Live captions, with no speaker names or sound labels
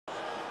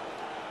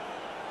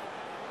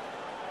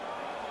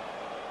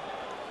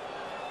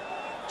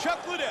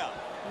Chuck Liddell.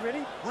 You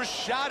ready?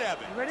 Rashad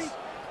Evans. You ready?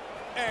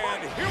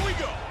 And here we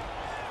go.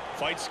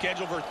 Fight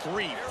scheduled for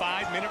 3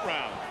 5-minute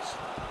rounds.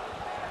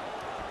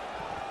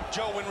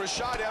 Joe, when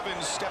Rashad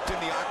Evans stepped in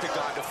the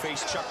octagon to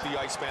face Chuck the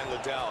Iceman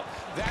Liddell,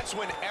 that's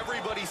when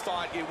everybody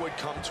thought it would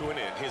come to an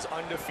end. His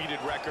undefeated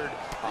record,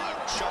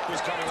 Chuck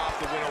was coming off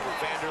the win over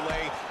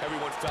Vanderlei.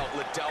 Everyone felt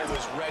Liddell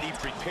was ready,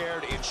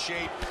 prepared, in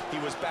shape. He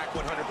was back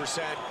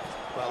 100%.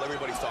 Well,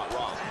 everybody thought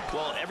wrong.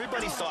 Well,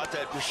 everybody thought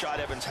that Rashad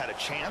Evans had a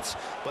chance,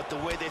 but the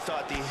way they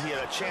thought that he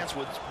had a chance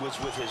was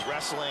with his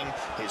wrestling,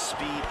 his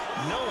speed.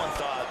 No one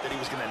thought that he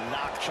was going to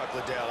knock Chuck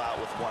Liddell out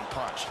with one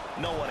punch.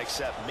 No one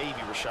except maybe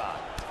Rashad.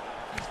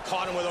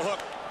 Caught him with a hook.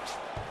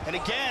 And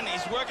again,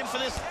 he's working for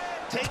this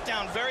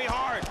takedown very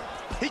hard.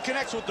 He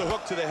connects with the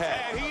hook to the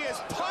head. And he is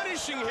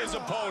punishing his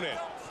opponent.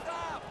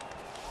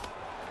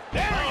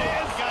 There he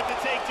is. Got the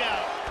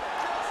takedown.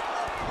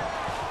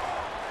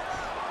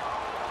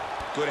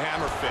 Good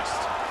hammer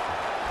fist.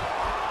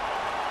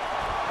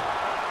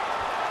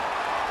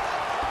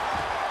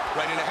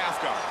 Right into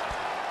half guard.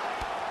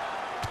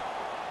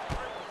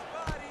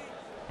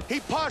 He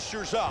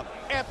postures up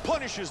and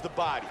punishes the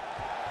body.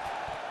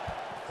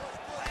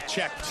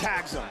 Check,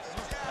 tags him.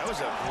 That was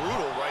a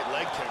brutal right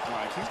leg kick,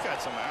 Mike. He's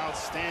got some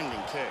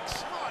outstanding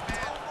kicks.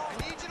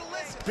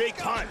 Big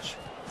punch.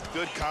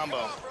 Good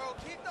combo.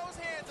 Keep those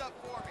hands up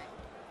for me.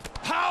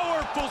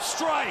 Powerful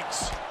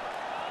strikes.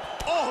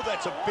 Oh,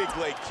 that's a big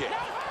leg kick.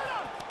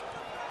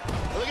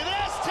 Look at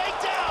this,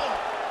 takedown.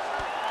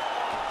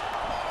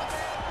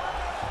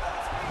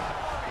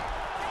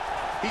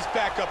 He's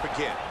back up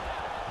again.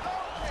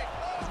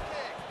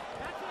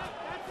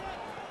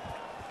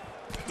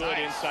 Good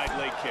inside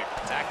leg kick.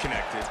 That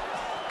connected.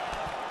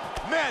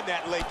 Man,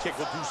 that leg kick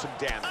will do some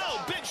damage.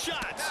 Oh, big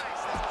shots.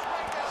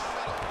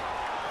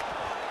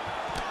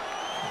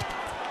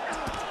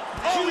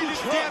 Oh, he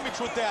did damage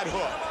with that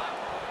hook.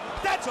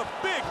 That's a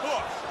big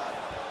hook.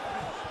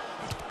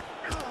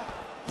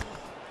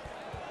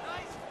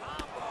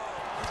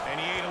 And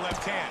he ate a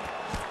left hand.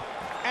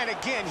 And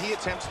again, he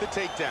attempts the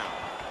takedown.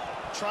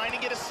 Trying to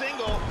get a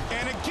single.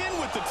 And again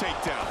with the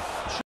takedown.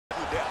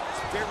 Liddell is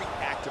very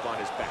active on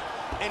his back.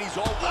 And he's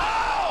all...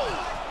 Oh!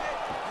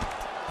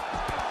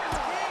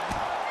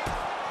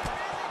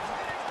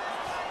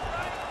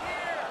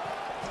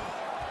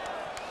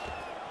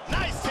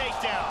 Nice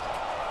takedown.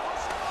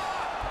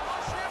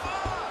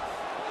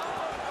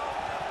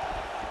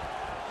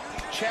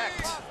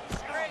 Checked.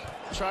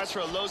 Tries for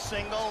a low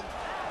single.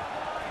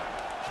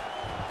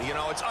 You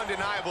know, it's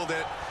undeniable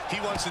that he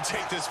wants to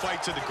take this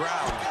fight to the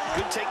ground.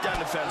 Good takedown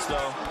defense,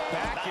 though.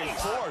 Back and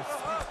forth.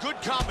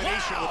 Good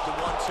combination with the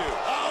 1-2.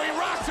 Oh, he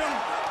rocked him.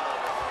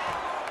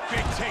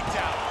 Big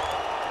takedown.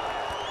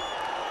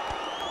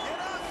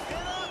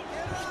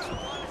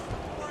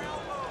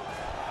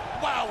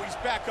 Wow, he's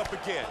back up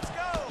again. Let's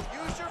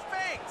go. Use your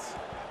feints.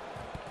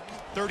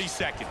 30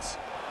 seconds.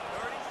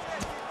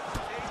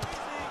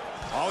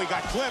 Oh, he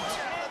got clipped.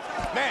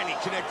 Man, he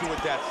connected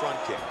with that front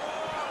kick.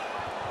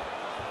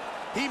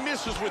 He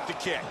misses with the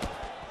kick.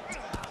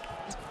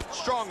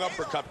 Strong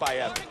uppercut by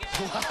Evans.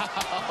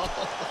 Wow.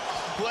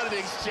 What an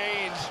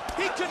exchange.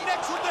 He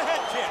connects with the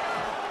head kick.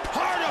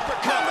 Hard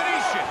uppercut.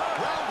 Combination.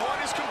 Round one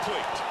is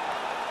complete.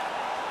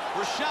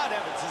 Rashad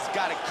Evans has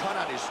got a cut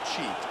on his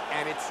cheek,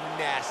 and it's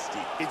nasty.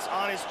 It's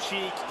on his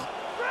cheek.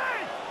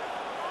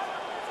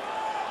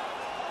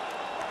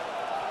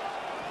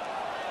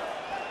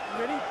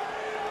 Ready?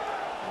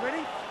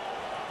 Ready?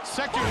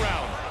 Second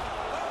round.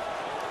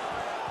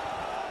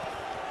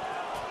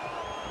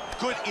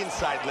 Good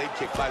inside leg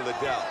kick by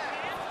Liddell.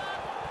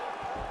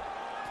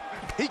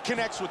 He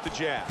connects with the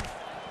jab.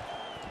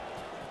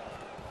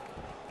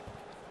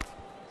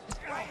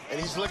 And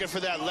he's looking for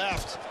that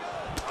left.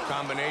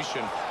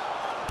 Combination.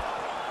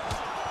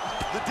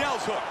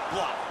 Liddell's hook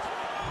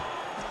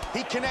blocked.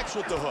 He connects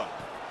with the hook.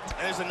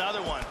 And there's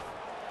another one.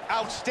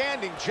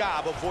 Outstanding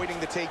job avoiding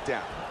the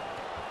takedown.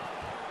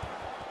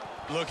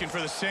 Looking for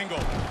the single.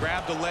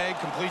 Grab the leg,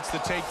 completes the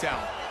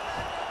takedown.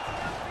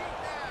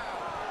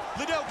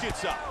 Liddell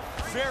gets up.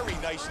 Very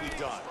nicely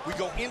done. We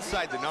go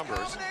inside the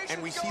numbers,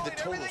 and we see the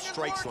total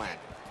strikes land.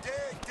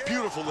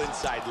 Beautiful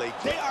inside leg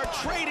kick. They are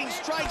trading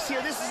strikes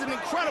here. This is an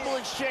incredible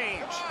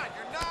exchange. Come on,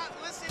 you're not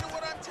listening to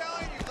what I'm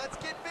telling you. Let's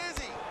get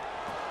busy.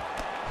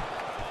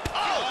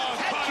 Oh,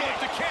 head Caught him kick.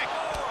 with the kick.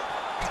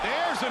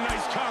 There's a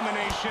nice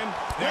combination.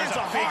 There's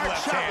a big hard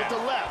left shot hand. with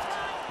the left.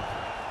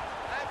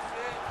 That's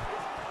it.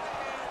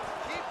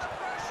 Keep the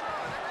pressure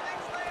on.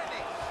 Everything's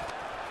landing.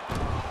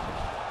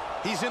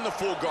 He's in the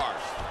full guard.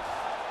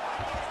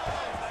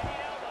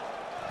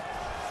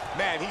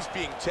 Man, he's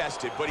being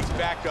tested, but he's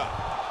back up.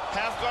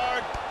 Half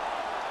guard.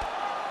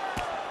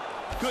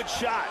 Good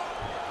shot.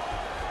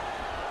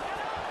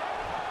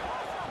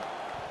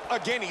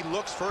 Again, he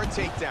looks for a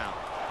takedown.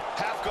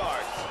 Half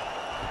guard.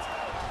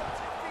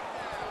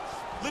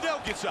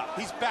 Liddell gets up.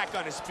 He's back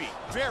on his feet.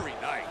 Very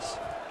nice.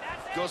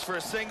 Goes for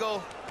a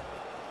single.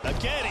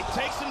 Again, he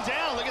takes him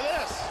down. Look at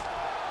this.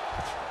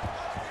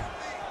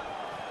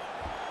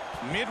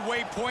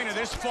 Midway point of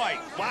this fight.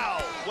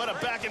 Wow, what a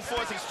back and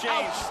forth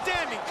exchange.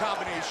 Outstanding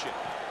combination.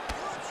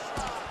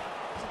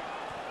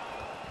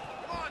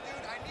 Come on,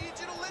 dude. I need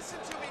you to listen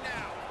to me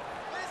now.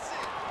 Listen.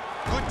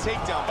 Good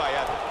takedown by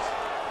Evans.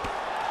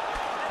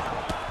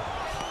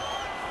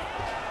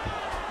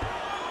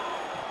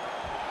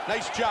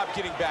 Nice job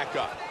getting back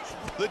up.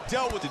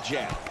 Liddell with the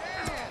jab.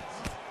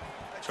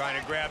 Trying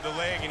to grab the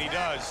leg, and he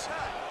does.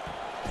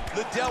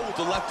 Liddell with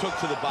the left hook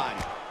to the body.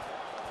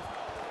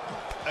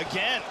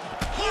 Again.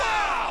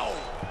 Wow!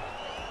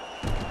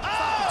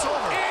 Oh! It's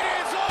over. It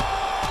is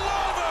all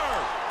over!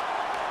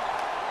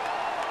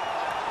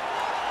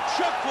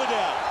 Chuck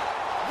Liddell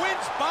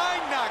wins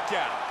by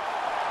knockout.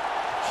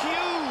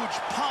 Huge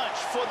punch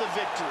for the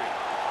victory.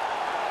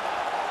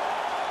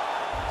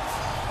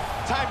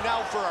 Time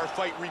now for our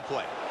fight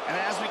replay. And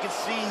as we can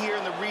see here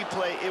in the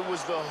replay, it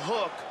was the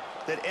hook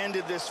that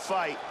ended this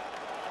fight.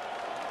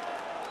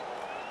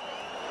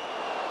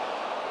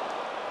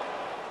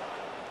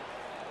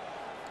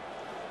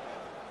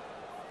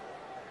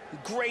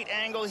 Great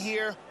angle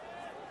here.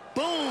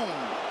 Boom!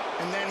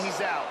 And then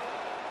he's out.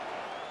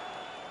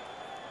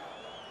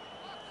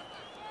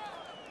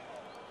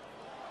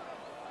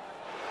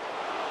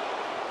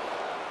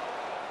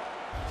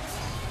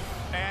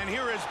 And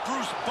here is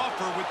Bruce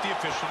Buffer with the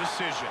official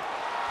decision.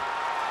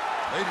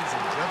 Ladies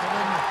and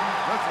gentlemen,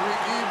 referee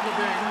Yves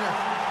Lebing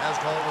has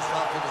called a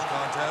stop to this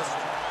contest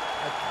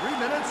at 3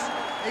 minutes,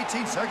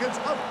 18 seconds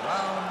of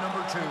round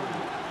number 2.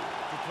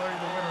 Declaring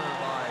the winner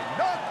by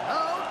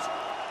knockout,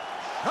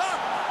 Chuck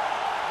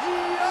the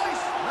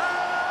Iceman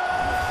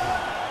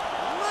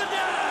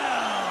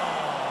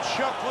Liddell!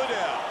 Chuck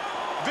Liddell,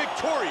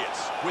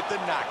 victorious with the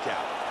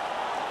knockout.